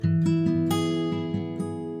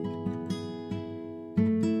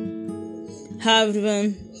Hi everyone,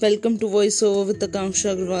 welcome to Voiceover with Akanksha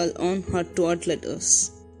Agrawal on Heart to Heart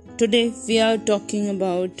Letters. Today we are talking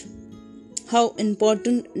about how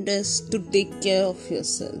important it is to take care of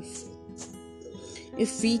yourself.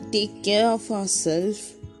 If we take care of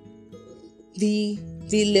ourselves, we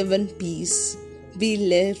live in peace. We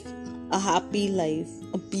live a happy life,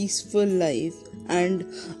 a peaceful life, and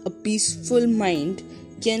a peaceful mind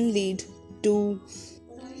can lead to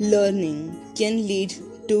learning, can lead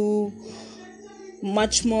to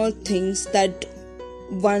much more things that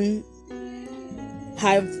one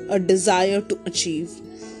have a desire to achieve.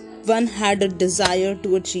 One had a desire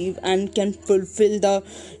to achieve and can fulfill the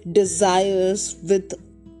desires with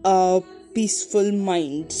a peaceful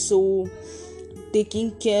mind. So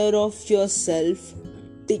taking care of yourself,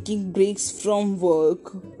 taking breaks from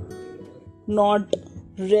work, not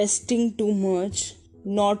resting too much,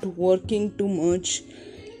 not working too much,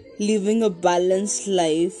 living a balanced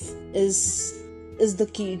life is the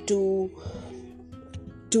key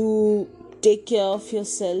to take care of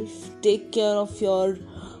yourself, take care of your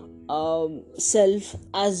self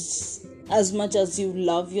as much as you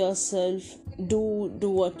love yourself. Do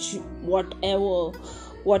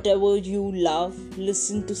whatever you love.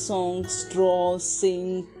 Listen to songs, draw,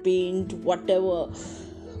 sing, paint, whatever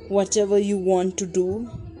you want to do.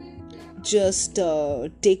 Just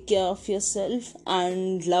take care of yourself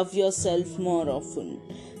and love yourself more often.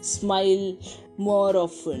 Smile more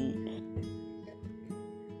often.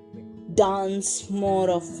 Dance more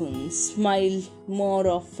often. Smile more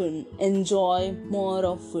often. Enjoy more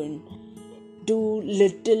often. Do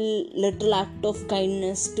little act of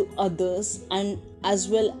kindness to others and as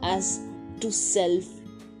well as to self,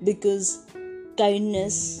 because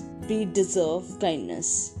kindness, we deserve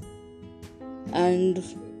kindness. And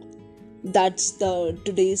that's the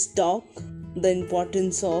today's talk, the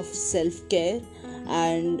importance of self-care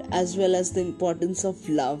and as well as the importance of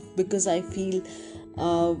love, because I feel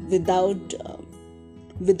without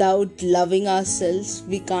loving ourselves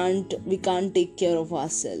we can't take care of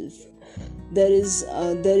ourselves. There is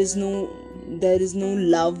no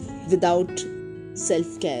love without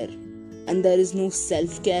self-care, and there is no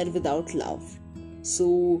self-care without love.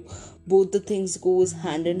 So both the things goes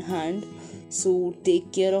hand in hand. So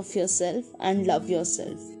take care of yourself and love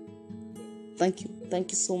yourself. Thank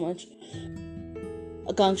you so much.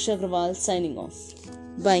 Akanksha Agrawal signing off.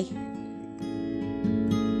 Bye.